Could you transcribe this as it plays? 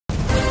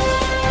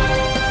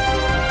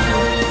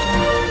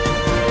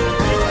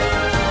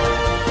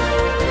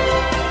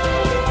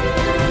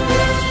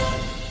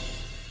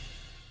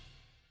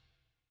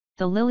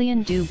The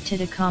Lillian Dube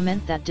titty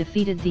comment that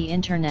defeated the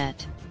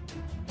internet.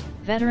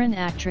 Veteran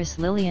actress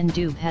Lillian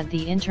Dube had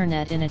the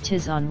internet in a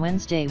tizz on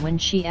Wednesday when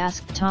she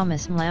asked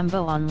Thomas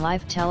Mlambo on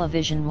live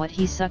television what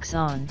he sucks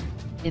on,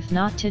 if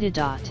not titty.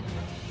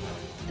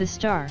 The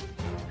star,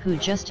 who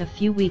just a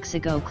few weeks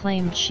ago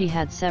claimed she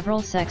had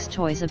several sex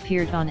toys,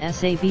 appeared on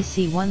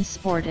SABC 1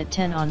 Sport at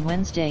 10 on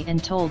Wednesday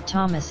and told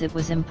Thomas it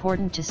was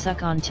important to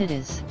suck on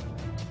titties.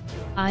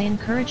 "I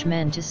encourage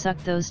men to suck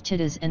those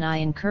titties and I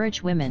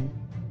encourage women.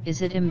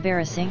 Is it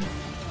embarrassing?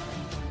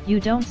 You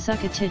don't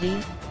suck a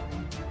titty?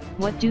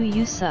 What do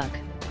you suck?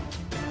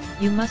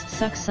 You must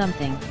suck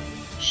something,"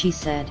 she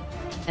said,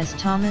 as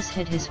Thomas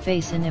hid his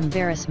face in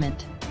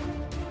embarrassment.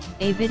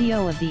 A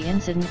video of the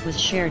incident was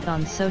shared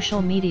on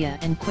social media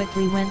and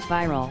quickly went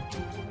viral.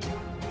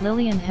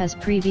 Lillian has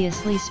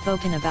previously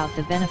spoken about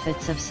the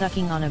benefits of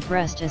sucking on a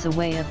breast as a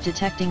way of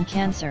detecting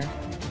cancer,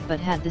 but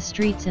had the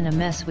streets in a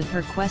mess with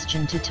her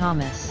question to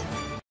Thomas.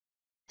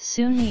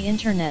 Soon the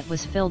internet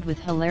was filled with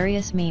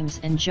hilarious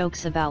memes and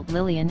jokes about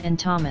Lillian and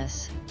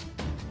Thomas.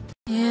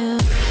 Yeah.